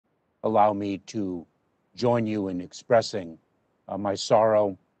allow me to join you in expressing my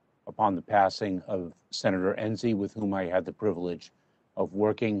sorrow upon the passing of Senator Enzi, with whom I had the privilege of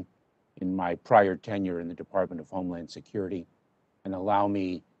working in my prior tenure in the Department of Homeland Security, and allow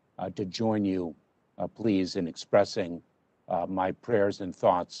me to join you, please, in expressing my prayers and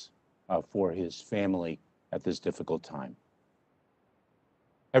thoughts for his family at this difficult time.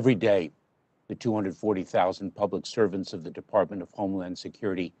 Every day, the 240,000 public servants of the Department of Homeland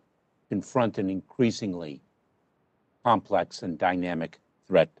Security confront an increasingly complex and dynamic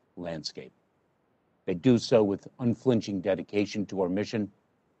threat landscape. They do so with unflinching dedication to our mission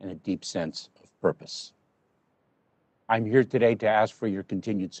and a deep sense of purpose. I'm here today to ask for your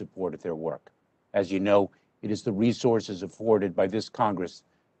continued support of their work. As you know, it is the resources afforded by this Congress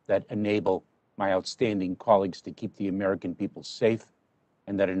that enable my outstanding colleagues to keep the American people safe,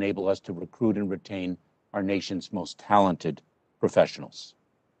 and that enable us to recruit and retain our nation's most talented professionals.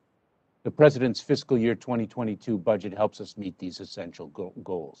 The President's fiscal year 2022 budget helps us meet these essential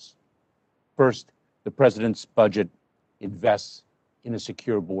goals. First, the President's budget invests in a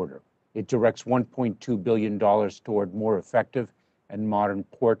secure border. It directs $1.2 billion toward more effective and modern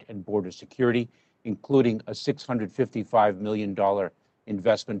port and border security, including a $655 million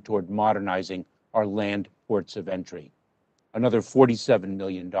investment toward modernizing our land ports of entry. Another $47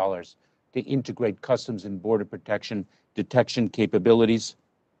 million to integrate customs and border protection detection capabilities,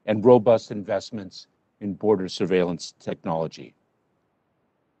 and robust investments in border surveillance technology.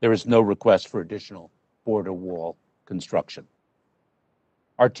 There is no request for additional border wall construction.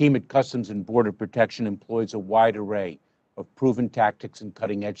 Our team at Customs and Border Protection employs a wide array of proven tactics and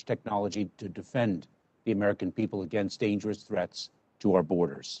cutting-edge technology to defend the American people against dangerous threats to our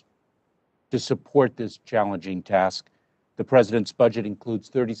borders. To support this challenging task, the President's budget includes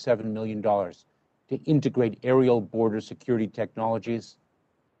 $37 million to integrate aerial border security technologies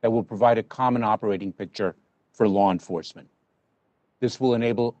that will provide a common operating picture for law enforcement. This will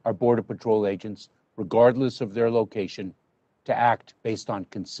enable our Border Patrol agents, regardless of their location, to act based on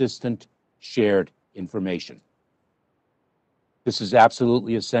consistent, shared information. This is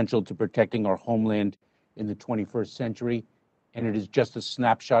absolutely essential to protecting our homeland in the 21st century, and it is just a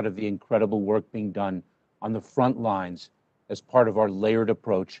snapshot of the incredible work being done on the front lines as part of our layered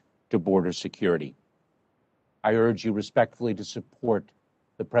approach to border security. I urge you respectfully to support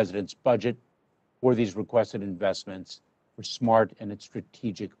the President's budget for these requested investments for smart and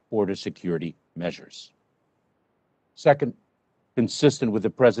strategic border security measures. Second, consistent with the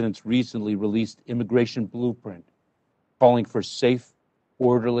President's recently released immigration blueprint, calling for safe,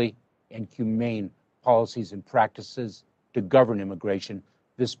 orderly, and humane policies and practices to govern immigration,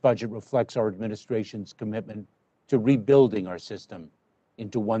 this budget reflects our administration's commitment to rebuilding our system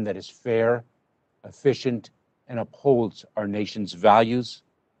into one that is fair, efficient, and upholds our nation's values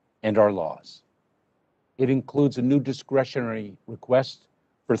and our laws. It includes a new discretionary request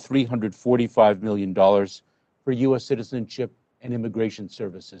for $345 million for U.S. citizenship and immigration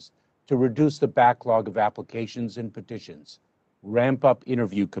services to reduce the backlog of applications and petitions, ramp up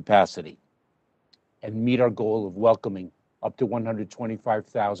interview capacity, and meet our goal of welcoming up to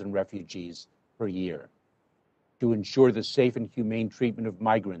 125,000 refugees per year. To ensure the safe and humane treatment of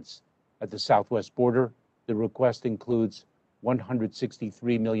migrants at the southwest border, the request includes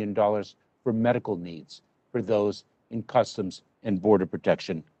 $163 million for medical needs for those in Customs and Border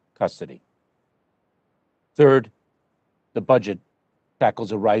Protection custody. Third, the budget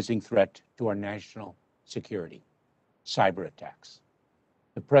tackles a rising threat to our national security: cyber attacks.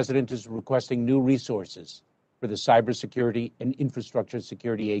 The President is requesting new resources for the Cybersecurity and Infrastructure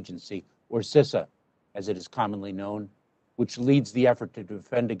Security Agency, or CISA, as it is commonly known, which leads the effort to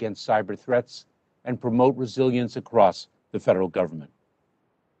defend against cyber threats and promote resilience across the federal government.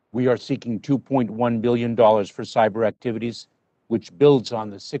 We are seeking $2.1 billion for cyber activities, which builds on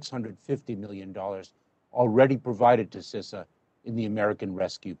the $650 million already provided to CISA in the American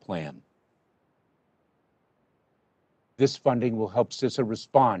Rescue Plan. This funding will help CISA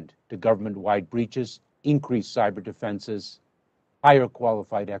respond to government-wide breaches, increase cyber defenses, hire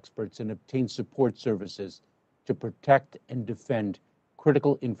qualified experts, and obtain support services to protect and defend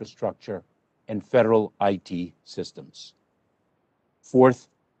critical infrastructure and federal IT systems. Fourth,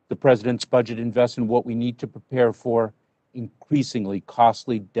 the President's budget invests in what we need to prepare for increasingly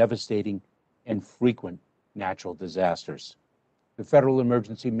costly, devastating, and frequent natural disasters. The Federal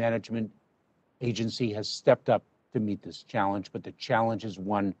Emergency Management Agency has stepped up to meet this challenge, but the challenge is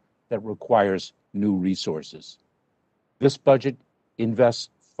one that requires new resources. This budget invests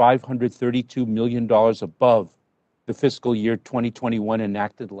 $532 million above the fiscal year 2021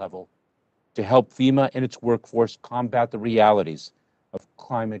 enacted level to help FEMA and its workforce combat the realities of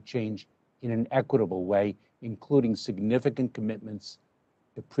climate change in an equitable way, including significant commitments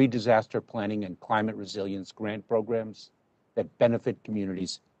to pre-disaster planning and climate resilience grant programs that benefit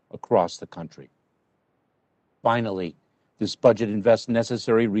communities across the country. Finally, this budget invests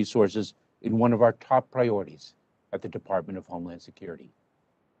necessary resources in one of our top priorities at the Department of Homeland Security,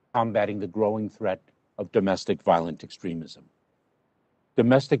 combating the growing threat of domestic violent extremism.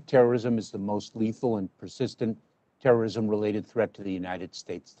 Domestic terrorism is the most lethal and persistent terrorism-related threat to the United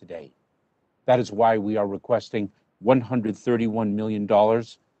States today. That is why we are requesting $131 million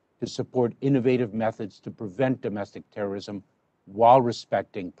to support innovative methods to prevent domestic terrorism while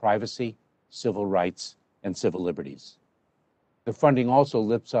respecting privacy, civil rights, and civil liberties. The funding also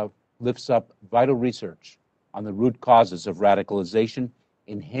lifts up vital research on the root causes of radicalization,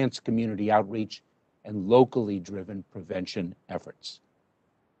 enhanced community outreach, and locally driven prevention efforts.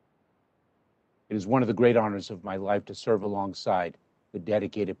 It is one of the great honors of my life to serve alongside the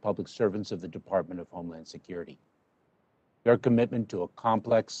dedicated public servants of the Department of Homeland Security. Their commitment to a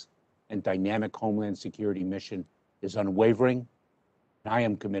complex and dynamic Homeland Security mission is unwavering, and I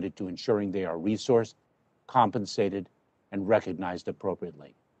am committed to ensuring they are resourced, compensated, and recognized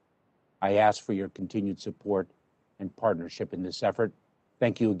appropriately. I ask for your continued support and partnership in this effort.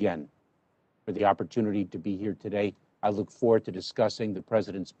 Thank you again for the opportunity to be here today. I look forward to discussing the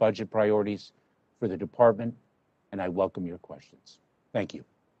President's budget priorities for the department, and I welcome your questions. Thank you.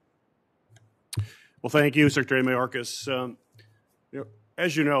 Well, thank you, Secretary Mayorkas.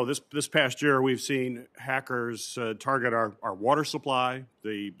 As you know, this past year we've seen hackers target our water supply.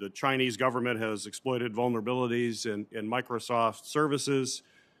 The Chinese government has exploited vulnerabilities in Microsoft services.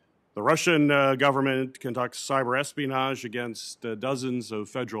 The Russian government conducts cyber espionage against dozens of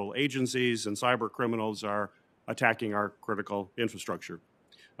federal agencies, and cyber criminals are attacking our critical infrastructure.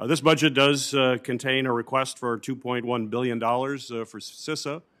 This budget does contain a request for $2.1 billion for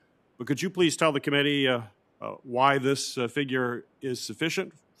CISA, but could you please tell the committee why this figure is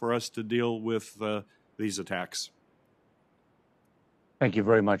sufficient for us to deal with these attacks? Thank you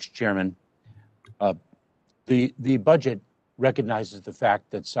very much, Chairman. The budget recognizes the fact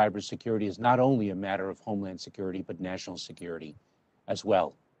that cybersecurity is not only a matter of homeland security, but national security as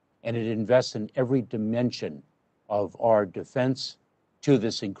well. And it invests in every dimension of our defense to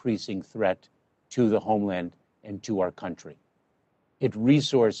this increasing threat to the homeland and to our country. It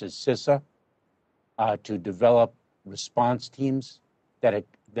resources CISA to develop response teams that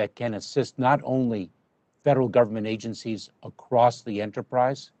can assist not only federal government agencies across the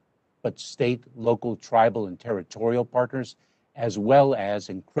enterprise, but state, local, tribal, and territorial partners, as well as,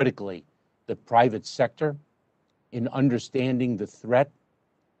 and critically, the private sector in understanding the threat,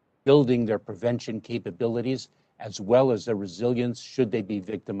 building their prevention capabilities, as well as their resilience should they be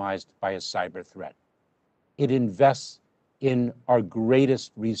victimized by a cyber threat. It invests in our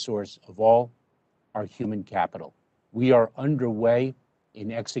greatest resource of all, our human capital. We are underway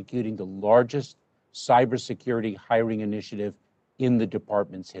in executing the largest cybersecurity hiring initiative in the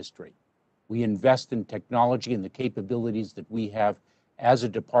department's history. We invest in technology and the capabilities that we have as a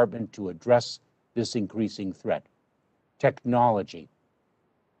department to address this increasing threat. Technology,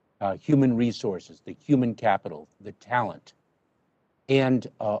 human resources, the human capital, the talent, and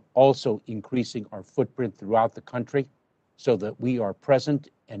also increasing our footprint throughout the country so that we are present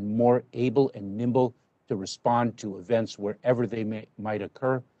and more able and nimble to respond to events wherever they might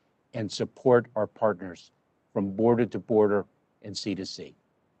occur and support our partners from border to border and sea to sea.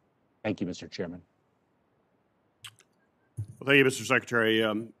 Thank you, Mr. Chairman. Well, thank you, Mr. Secretary.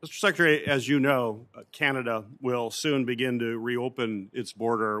 Mr. Secretary, as you know, Canada will soon begin to reopen its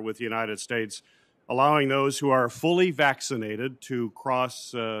border with the United States, allowing those who are fully vaccinated to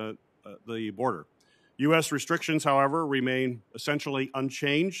cross the border. U.S. restrictions, however, remain essentially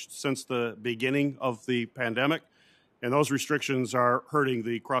unchanged since the beginning of the pandemic, and those restrictions are hurting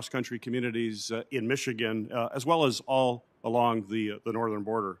the cross-country communities in Michigan, as well as all along the northern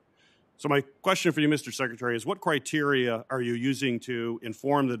border. So my question for you, Mr. Secretary, is what criteria are you using to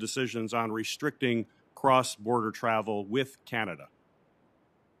inform the decisions on restricting cross-border travel with Canada?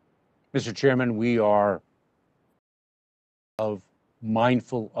 Mr. Chairman, we are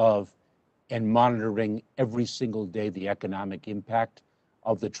mindful of and monitoring every single day the economic impact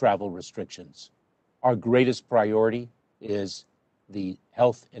of the travel restrictions. Our greatest priority is the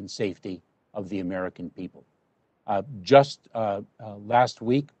health and safety of the American people. Just last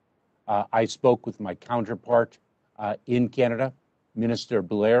week, I spoke with my counterpart in Canada, Minister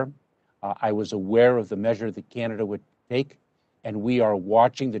Blair. I was aware of the measure that Canada would take, and we are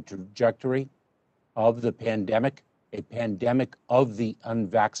watching the trajectory of the pandemic, a pandemic of the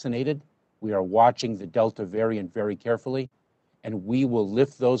unvaccinated. We are watching the Delta variant very carefully, and we will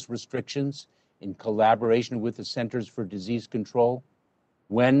lift those restrictions in collaboration with the Centers for Disease Control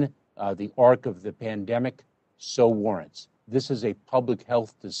when the arc of the pandemic so warrants. This is a public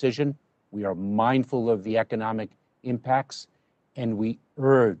health decision. We are mindful of the economic impacts, and we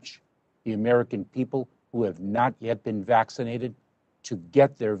urge the American people who have not yet been vaccinated to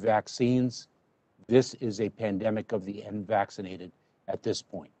get their vaccines. This is a pandemic of the unvaccinated at this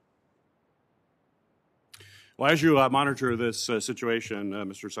point. Well, as you monitor this situation,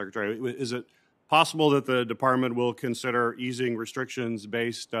 Mr. Secretary, is it possible that the department will consider easing restrictions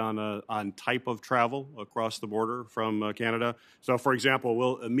based on type of travel across the border from Canada? So, for example,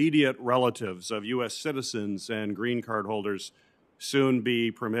 will immediate relatives of U.S. citizens and green card holders soon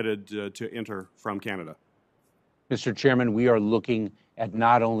be permitted to enter from Canada? Mr. Chairman, we are looking at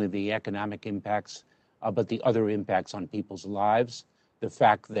not only the economic impacts, but the other impacts on people's lives. The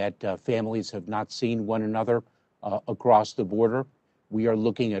fact that families have not seen one another across the border. We are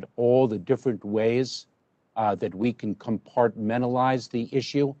looking at all the different ways that we can compartmentalize the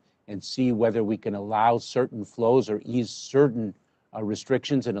issue and see whether we can allow certain flows or ease certain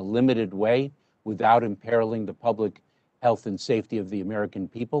restrictions in a limited way without imperiling the public health and safety of the American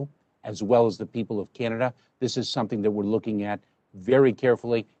people, as well as the people of Canada. This is something that we're looking at very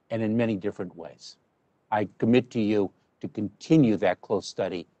carefully and in many different ways. I commit to you to continue that close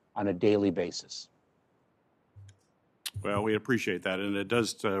study on a daily basis. Well, we appreciate that, and it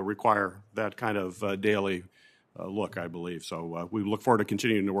does require that kind of daily look, I believe. So we look forward to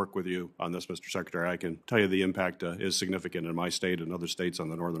continuing to work with you on this, Mr. Secretary. I can tell you the impact is significant in my state and other states on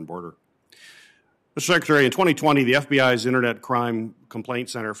the northern border. Mr. Secretary, in 2020, the FBI's Internet Crime Complaint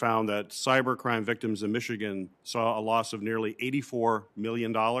Center found that cybercrime victims in Michigan saw a loss of nearly $84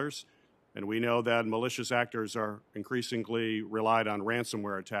 million. And we know that malicious actors are increasingly relied on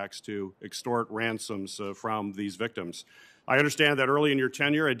ransomware attacks to extort ransoms from these victims. I understand that early in your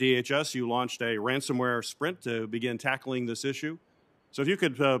tenure at DHS, you launched a ransomware sprint to begin tackling this issue. So if you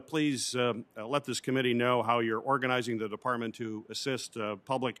could please let this committee know how you're organizing the department to assist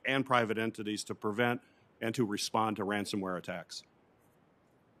public and private entities to prevent and to respond to ransomware attacks.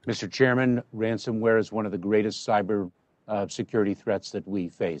 Mr. Chairman, ransomware is one of the greatest cyber security threats that we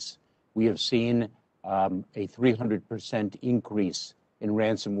face. We have seen a 300% increase in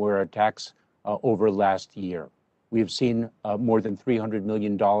ransomware attacks over last year. We have seen more than $300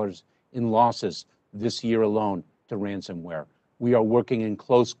 million in losses this year alone to ransomware. We are working in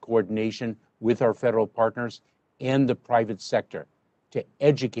close coordination with our federal partners and the private sector to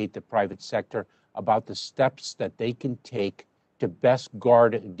educate the private sector about the steps that they can take to best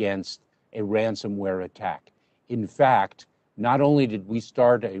guard against a ransomware attack. In fact, not only did we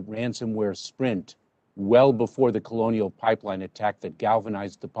start a ransomware sprint well before the Colonial Pipeline attack that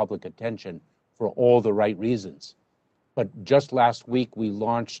galvanized the public attention for all the right reasons, but just last week we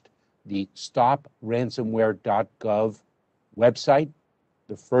launched the StopRansomware.gov website,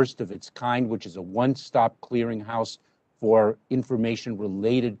 the first of its kind, which is a one-stop clearinghouse for information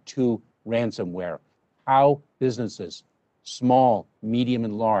related to ransomware, how businesses, small, medium,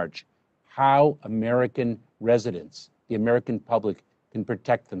 and large, how American residents, the American public, can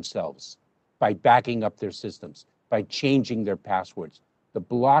protect themselves by backing up their systems, by changing their passwords, the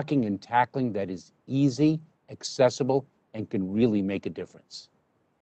blocking and tackling that is easy, accessible, and can really make a difference.